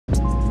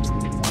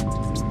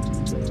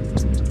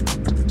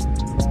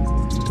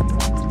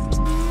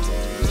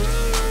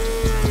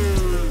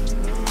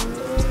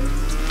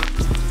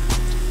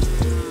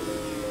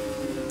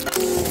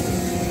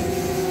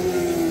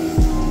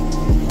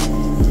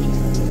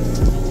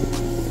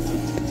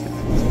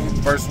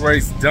First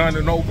race done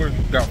and over.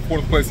 Got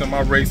 4th place in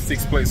my race,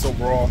 6th place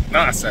overall.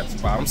 Not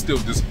satisfied. I'm still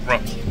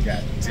disgruntled.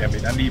 God damn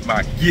it. I need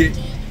my get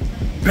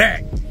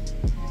back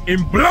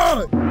in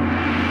blood.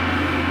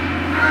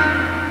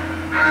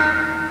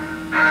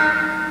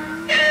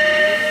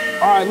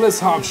 Alright, let's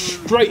hop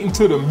straight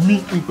into the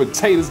meat and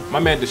potatoes. My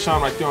man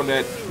Deshaun right there on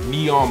that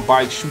neon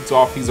bike shoots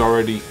off. He's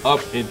already up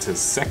into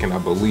 2nd, I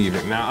believe.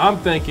 And now I'm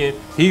thinking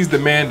he's the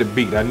man to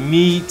beat. I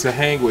need to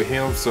hang with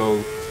him.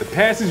 So the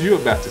passes you're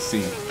about to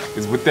see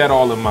is with that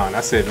all in mind.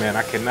 I said, man,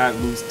 I cannot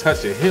lose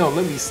touch of him.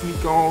 Let me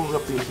sneak on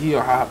up in here.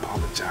 I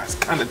apologize.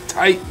 Kind of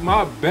tight.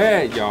 My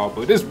bad, y'all.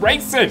 But it's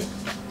racing.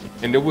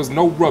 And there was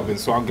no rubbing,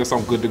 so I guess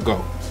I'm good to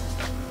go.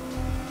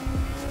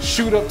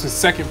 Shoot up to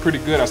 2nd pretty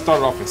good. I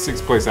started off in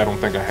 6th place. I don't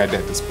think I had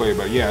that display,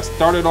 but yeah, I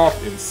started off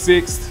in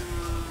 6th.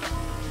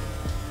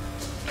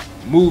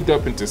 Moved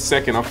up into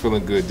 2nd. I'm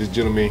feeling good. This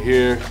gentleman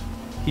here,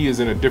 he is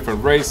in a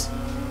different race,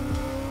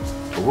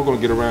 but we're gonna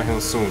get around him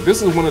soon.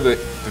 This is one of the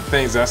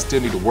things I still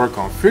need to work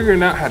on,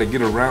 figuring out how to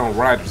get around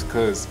riders,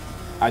 because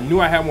I knew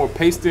I had more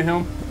pace than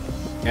him,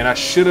 and I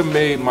should have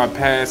made my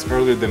pass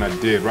earlier than I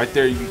did. Right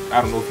there,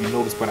 I don't know if you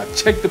noticed, but I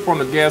checked up on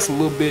the gas a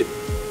little bit.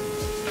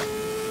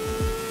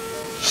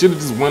 Should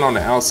have just went on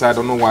the outside.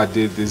 Don't know why I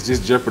did this.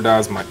 Just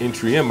jeopardized my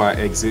entry and my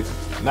exit.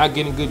 Not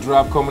getting good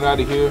drive coming out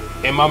of here.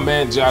 And my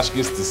man Josh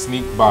gets to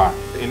sneak by.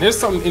 And there's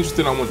something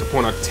interesting I want to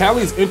point out.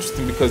 Tally is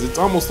interesting because it's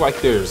almost like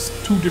there's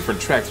 2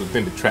 different tracks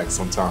within the track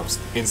sometimes.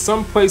 In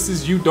some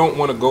places, you don't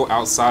want to go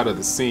outside of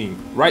the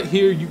seam. Right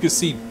here, you can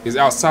see is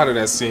outside of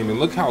that seam. And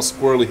look how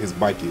squirrely his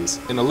bike is.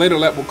 In a later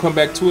lap, we'll come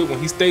back to it. When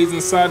he stays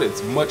inside,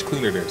 it's much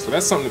cleaner there. So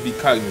that's something to be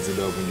cognizant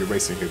of when you're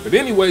racing here. But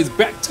anyways,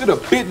 back to the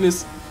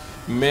business.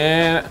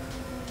 Man,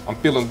 I'm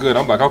feeling good.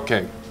 I'm like,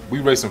 okay, we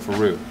racing for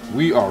real.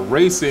 We are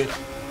racing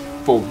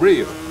for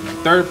real.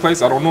 3rd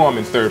place, I don't know I'm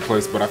in 3rd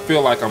place, but I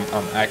feel like I'm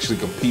actually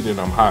competing.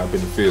 I'm high up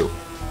in the field.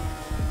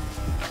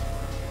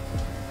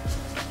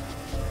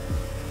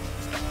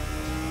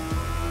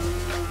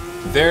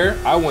 There,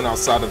 I went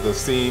outside of the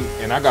seam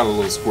and I got a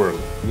little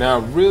squirrely. Now,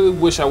 I really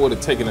wish I would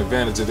have taken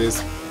advantage of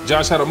this.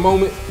 Josh had a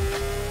moment,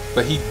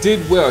 but he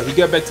did well. He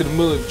got back to the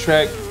middle of the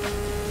track,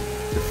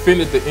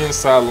 defended the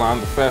inside line,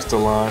 the faster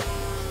line,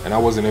 and I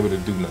wasn't able to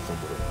do nothing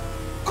with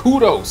it.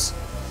 Kudos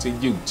to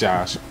you,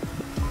 Josh.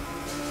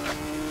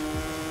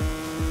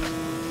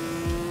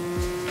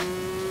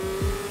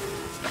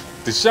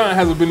 Deshaun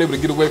hasn't been able to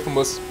get away from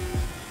us.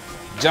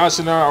 Josh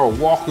and I are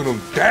walking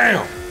him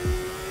down,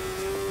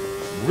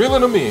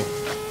 reeling him in.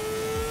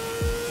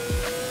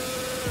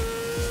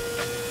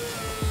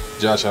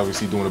 Josh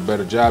obviously doing a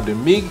better job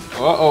than me.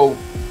 Uh-oh,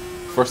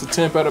 first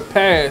attempt at a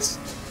pass,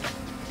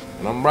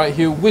 and I'm right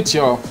here with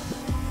y'all.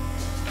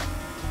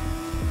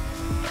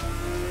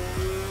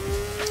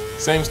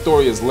 Same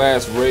story as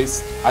last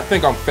race. I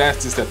think I'm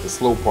fastest at the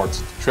slow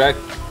parts of the track,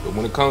 but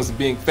when it comes to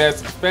being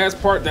fast at the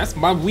fast part, that's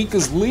my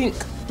weakest link.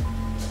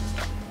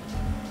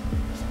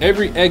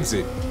 Every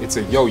exit, it's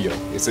a yo-yo.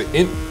 It's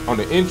on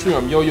the entry,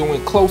 I'm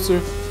yo-yoing closer,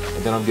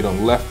 and then I'm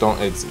getting left on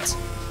exits.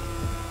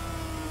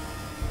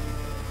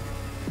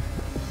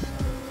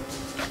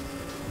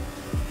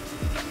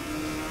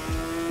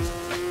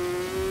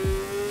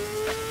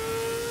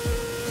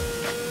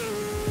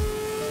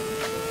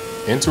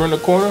 Entering the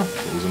corner,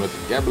 losing up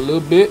the gap a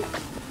little bit.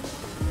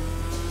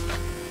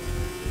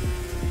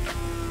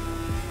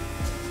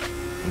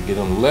 And get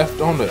them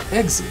left on the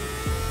exit.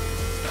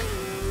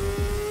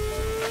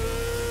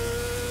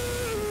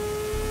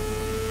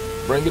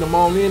 Bringing them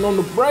on in on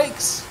the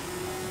brakes.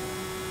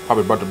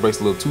 Probably brought the brakes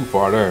a little too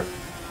far there.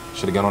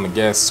 Should have got on the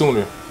gas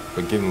sooner,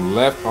 but getting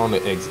left on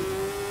the exit.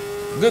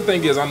 The good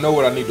thing is I know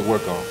what I need to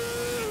work on.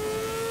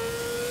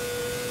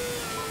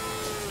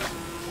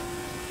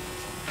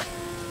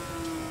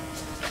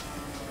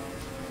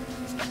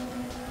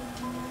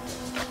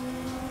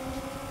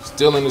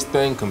 Still in this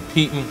thing,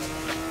 competing.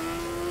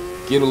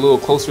 Get a little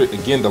closer.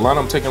 Again, the line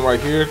I'm taking right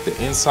here,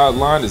 the inside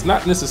line, is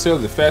not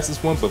necessarily the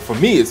fastest one, but for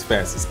me it's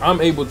fastest. I'm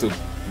able to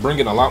bring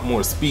in a lot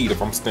more speed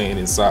if I'm staying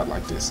inside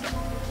like this.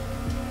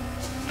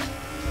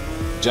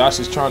 Josh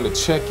is trying to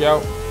check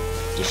out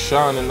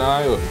Deshaun and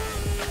I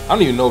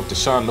don't even know if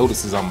Deshaun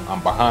notices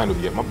I'm behind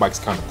him yet. My bike's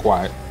kind of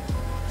quiet.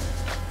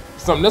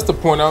 Something else to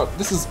point out,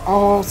 this is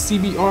all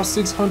CBR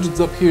 600s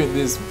up here in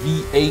this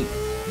V8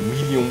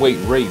 medium weight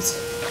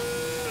race.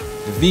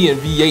 The V in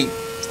V8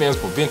 stands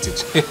for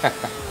vintage.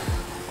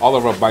 All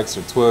of our bikes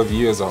are 12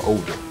 years or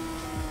older.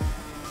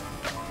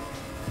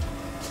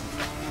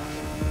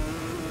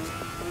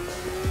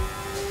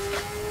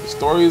 The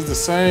story is the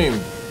same.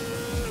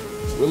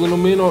 Reeling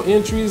them in on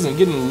entries and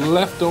getting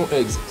left on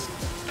exits.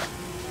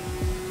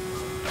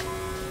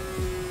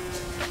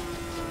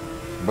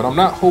 But I'm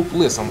not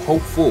hopeless, I'm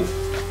hopeful.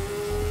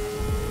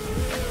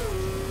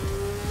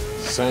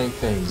 Same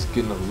thing, just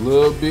getting a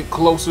little bit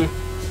closer,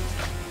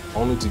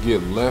 only to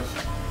get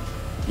left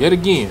yet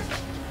again.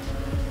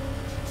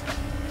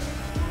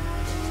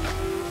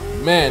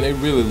 Man, they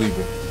really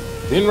leaving.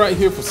 Then right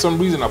here, for some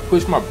reason, I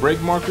pushed my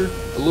brake marker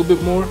a little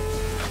bit more,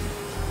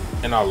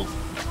 and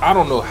I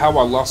don't know how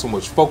I lost so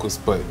much focus,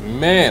 but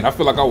man, I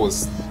feel like I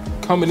was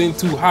coming in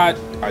too hot.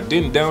 I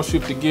didn't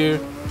downshift the gear,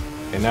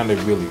 and now they're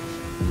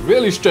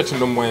really stretching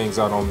them wings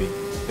out on me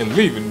and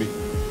leaving me.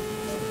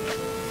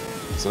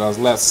 So that was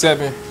lap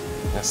 7.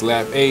 That's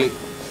lap 8.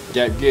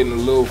 Gap getting a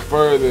little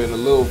further and a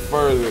little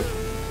further.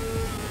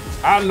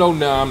 I know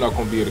now I'm not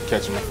gonna be able to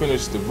catch him. I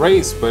finished the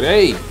race, but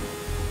hey,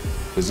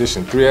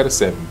 position 3 out of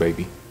 7,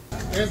 baby.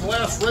 And the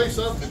last race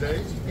of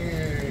today,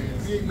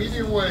 in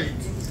medium weight,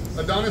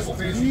 Adonis will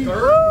finish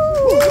 3rd.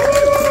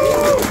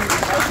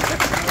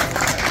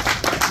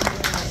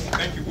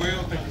 Thank you,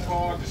 Will. Thank you,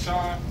 Paul,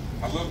 Deshaun.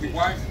 My lovely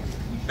wife.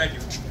 Thank you.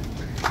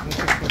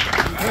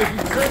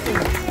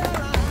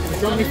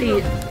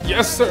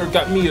 Yes, sir.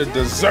 Got me a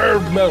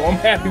deserved medal. I'm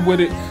happy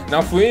with it.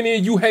 Now, for any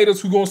of you haters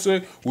who gonna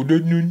say, well,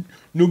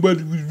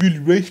 nobody was really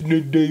racing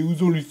that day. It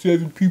was only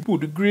 7 people.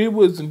 The grid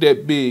wasn't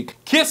that big.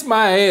 Kiss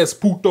my ass,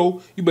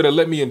 puto. You better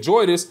let me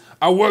enjoy this.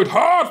 I worked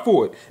hard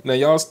for it. Now,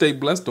 y'all stay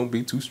blessed. Don't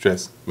be too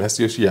stressed.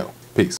 Messi out. Peace.